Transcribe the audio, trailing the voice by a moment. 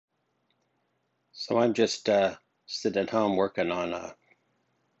So I'm just sitting at home working on a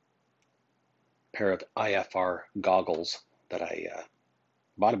pair of IFR goggles that I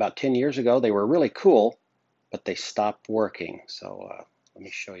bought about 10 years ago. They were really cool, but they stopped working. So let me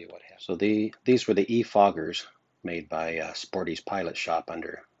show you what happened. So these were the eFoggles made by Sporty's Pilot Shop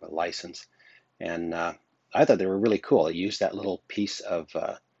under a license. And I thought they were really cool. It used that little piece of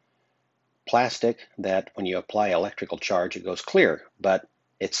plastic that when you apply electrical charge, it goes clear. But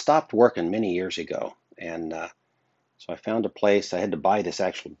it stopped working many years ago. And so I found a place. I had to buy this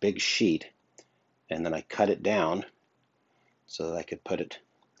actual big sheet, and then I cut it down so that I could put it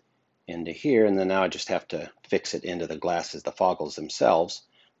into here. And then now I just have to fix it into the glasses, the foggles themselves.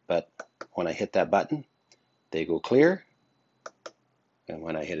 But when I hit that button, they go clear. And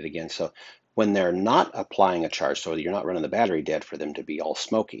when I hit it again, so when they're not applying a charge, so you're not running the battery dead for them to be all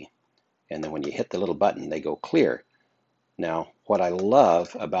smoky. And then when you hit the little button, they go clear. Now, what I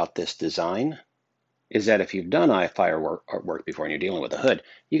love about this design is that if you've done work before and you're dealing with a hood,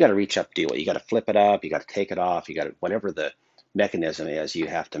 you got to reach up to deal with it. You got to flip it up, you got to take it off, you got to, whatever the mechanism is, you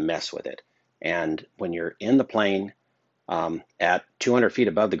have to mess with it. And when you're in the plane at 200 feet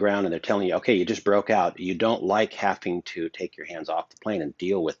above the ground and they're telling you, okay, you just broke out, you don't like having to take your hands off the plane and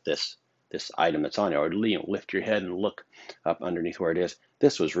deal with this item that's on you, or lift your head and look up underneath where it is.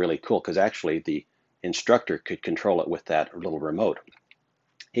 This was really cool because actually the instructor could control it with that little remote.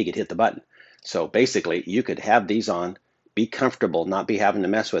 He could hit the button. So basically, you could have these on, be comfortable, not be having to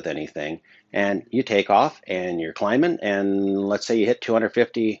mess with anything, and you take off and you're climbing, and let's say you hit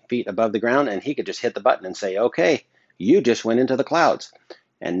 250 feet above the ground, and he could just hit the button and say, okay, you just went into the clouds.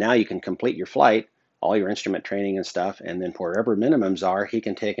 And now you can complete your flight, all your instrument training and stuff, and then wherever minimums are, he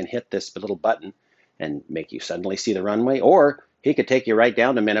can take and hit this little button and make you suddenly see the runway, or he could take you right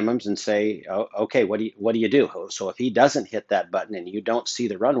down to minimums and say, oh, okay, what do you do? So if he doesn't hit that button and you don't see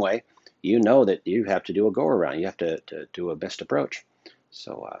the runway, you know that you have to do a go around. You have to do a best approach.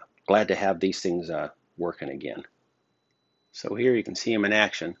 So glad to have these things working again. So here you can see them in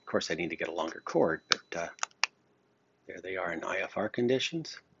action. Of course, I need to get a longer cord, but there they are in IFR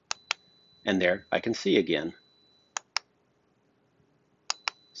conditions. And there I can see again.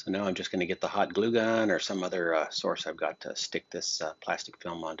 So now I'm just going to get the hot glue gun or some other source I've got to stick this plastic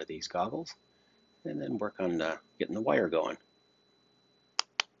film onto these goggles and then work on getting the wire going.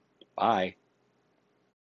 Bye.